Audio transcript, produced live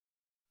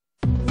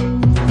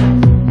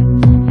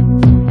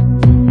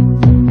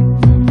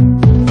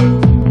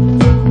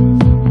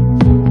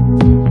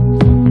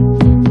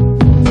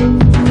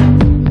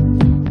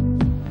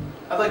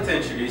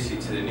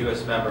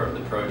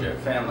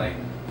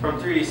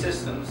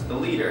Systems, the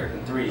leader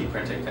in 3D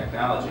printing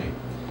technology.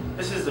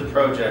 This is the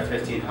ProJet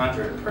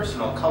 1500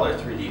 Personal Color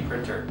 3D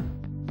Printer.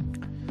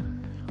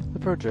 The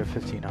ProJet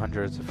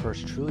 1500 is the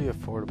first truly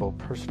affordable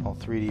personal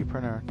 3D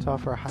printer to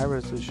offer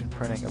high-resolution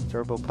printing of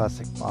durable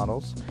plastic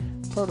models,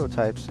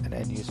 prototypes, and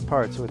end-use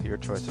parts with your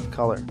choice of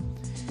color.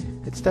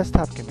 Its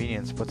desktop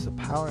convenience puts the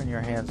power in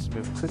your hands to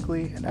move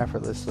quickly and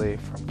effortlessly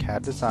from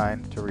CAD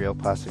design to real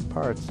plastic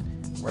parts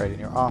right in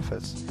your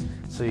office,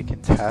 so you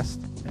can test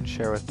and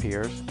share with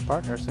peers,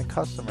 partners, and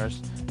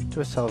customers to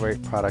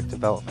accelerate product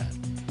development.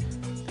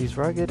 These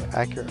rugged,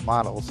 accurate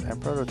models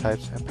and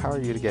prototypes empower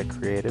you to get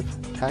creative,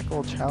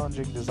 tackle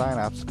challenging design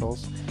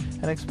obstacles,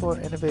 and explore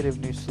innovative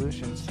new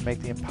solutions to make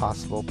the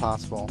impossible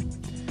possible.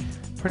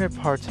 Printed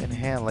parts in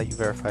hand let you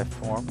verify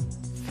form,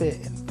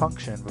 fit, and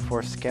function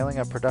before scaling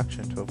up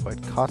production to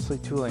avoid costly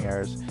tooling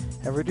errors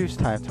and reduce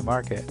time to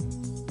market.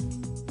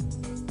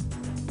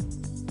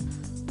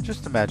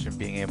 Just imagine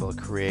being able to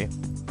create,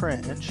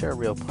 print, and share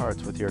real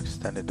parts with your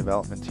extended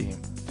development team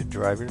to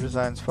drive your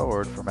designs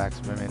forward for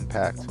maximum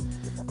impact.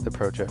 The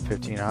ProJet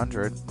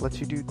 1500 lets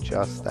you do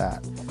just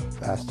that,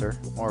 faster,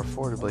 more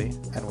affordably,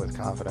 and with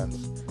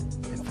confidence.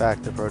 In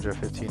fact, the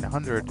ProJet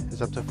 1500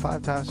 is up to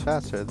 5 times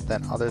faster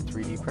than other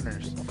 3D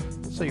printers,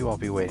 so you won't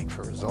be waiting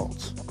for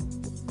results.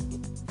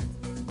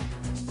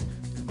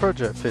 The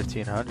ProJet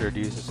 1500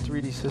 uses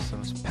 3D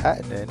Systems'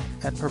 patented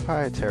and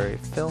proprietary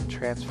film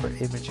transfer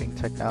imaging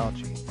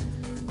technology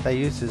that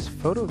uses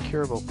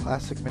photocurable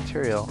plastic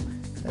material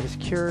that is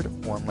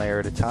cured one layer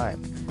at a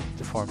time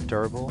to form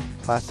durable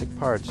plastic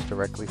parts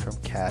directly from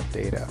CAD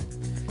data.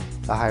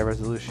 The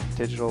high-resolution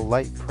digital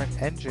light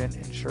print engine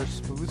ensures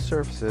smooth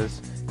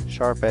surfaces,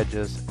 sharp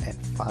edges, and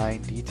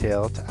fine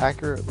detail to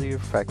accurately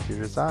affect your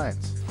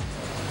designs.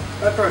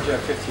 My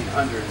ProJet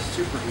 1500 is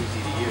super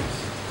easy to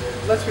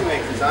use. It lets me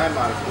make design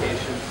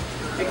modifications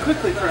and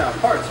quickly print out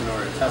parts in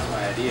order to test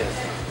my ideas.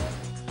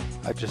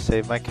 I just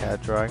save my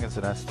CAD drawing as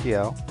an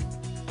STL,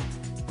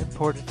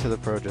 import it to the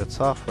ProJet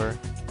software,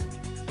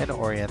 and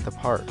orient the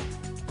part.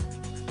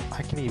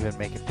 I can even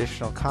make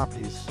additional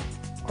copies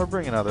or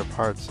bring in other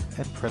parts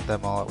and print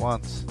them all at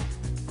once.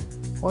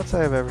 Once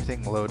I have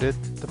everything loaded,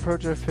 the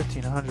ProJet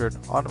 1500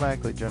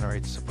 automatically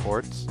generates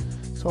supports,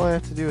 so all I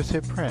have to do is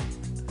hit print.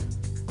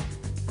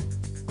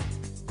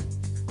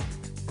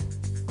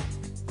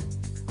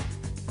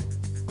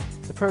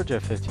 The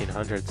ProJet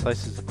 1500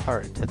 slices the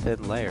part into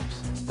thin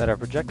layers that are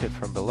projected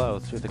from below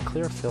through the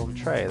clear film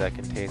tray that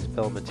contains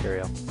build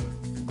material.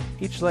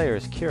 Each layer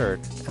is cured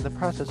and the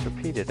process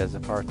repeated as the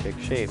part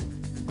takes shape.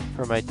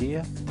 From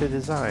idea to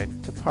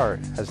design to part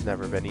has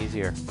never been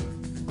easier.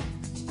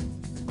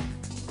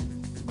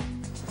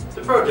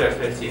 The ProJet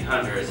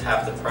 1500 is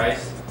half the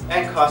price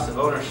and cost of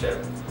ownership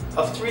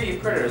of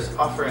 3D printers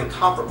offering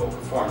comparable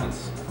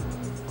performance.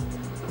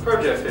 The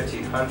ProJet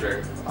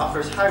 1500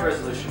 offers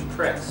high-resolution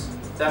prints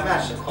that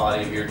match the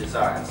quality of your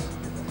designs.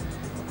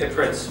 It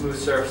prints smooth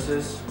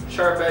surfaces,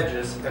 sharp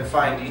edges, and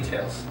fine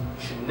details.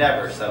 You should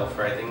never settle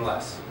for anything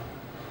less.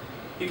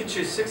 You can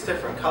choose 6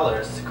 different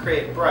colors to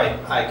create bright,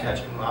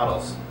 eye-catching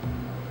models.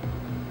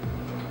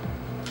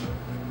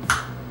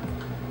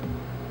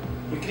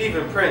 You can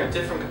even print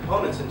different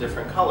components in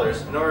different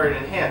colors in order to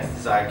enhance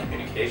design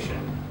communication.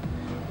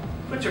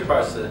 Put your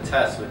parts to the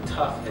test with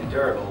tough and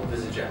durable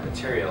VisiJet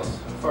materials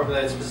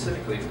formulated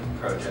specifically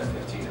for the ProJet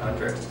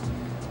 1500.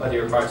 Whether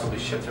your parts will be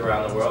shipped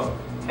around the world,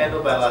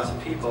 handled by lots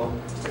of people,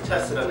 or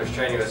tested under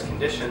strenuous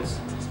conditions,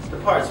 the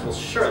parts will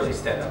surely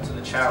stand up to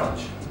the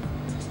challenge.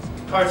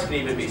 Parts can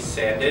even be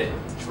sanded,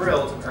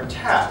 drilled, or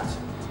tapped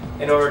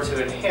in order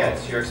to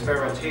enhance your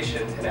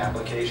experimentation and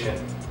application.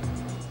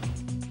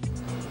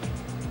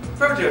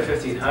 ProJet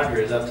 1500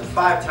 is up to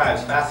 5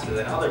 times faster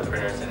than other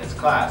printers in its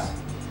class.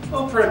 It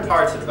will print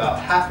parts at about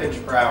 ½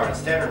 inch per hour in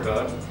standard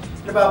mode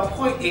and about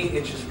 0.8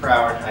 inches per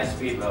hour in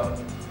high-speed mode.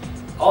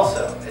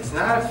 Also, it's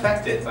not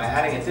affected by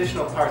adding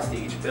additional parts to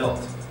each build,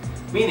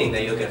 meaning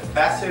that you'll get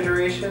faster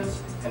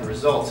iterations and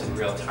results in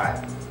real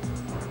time.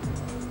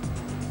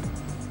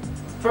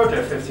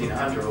 ProJet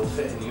 1500 will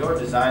fit in your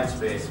design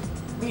space,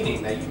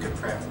 meaning that you can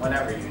print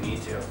whenever you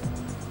need to.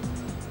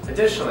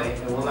 Additionally,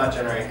 it will not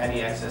generate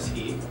any excess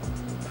heat,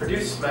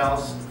 produce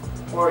smells,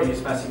 or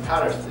use messy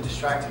powders to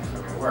distract you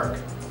from your work.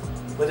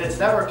 With its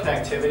network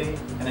connectivity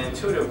and an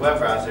intuitive web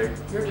browser,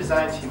 your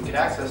design team can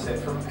access it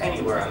from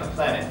anywhere on the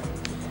planet.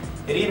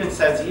 It even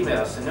sends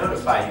emails to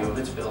notify you of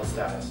its build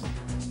status.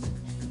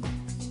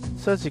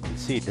 So as you can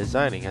see,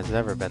 designing has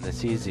never been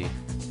this easy.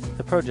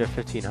 The ProJet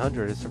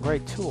 1500 is the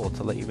right tool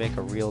to let you make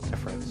a real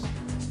difference.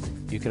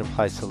 You can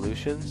apply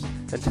solutions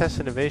and test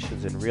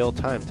innovations in real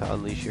time to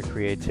unleash your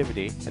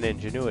creativity and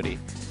ingenuity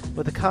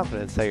with the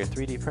confidence that your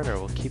 3D printer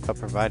will keep up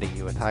providing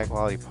you with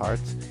high-quality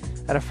parts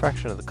at a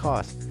fraction of the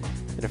cost,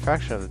 in a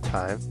fraction of the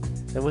time,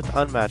 and with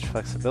unmatched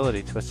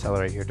flexibility to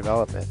accelerate your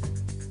development.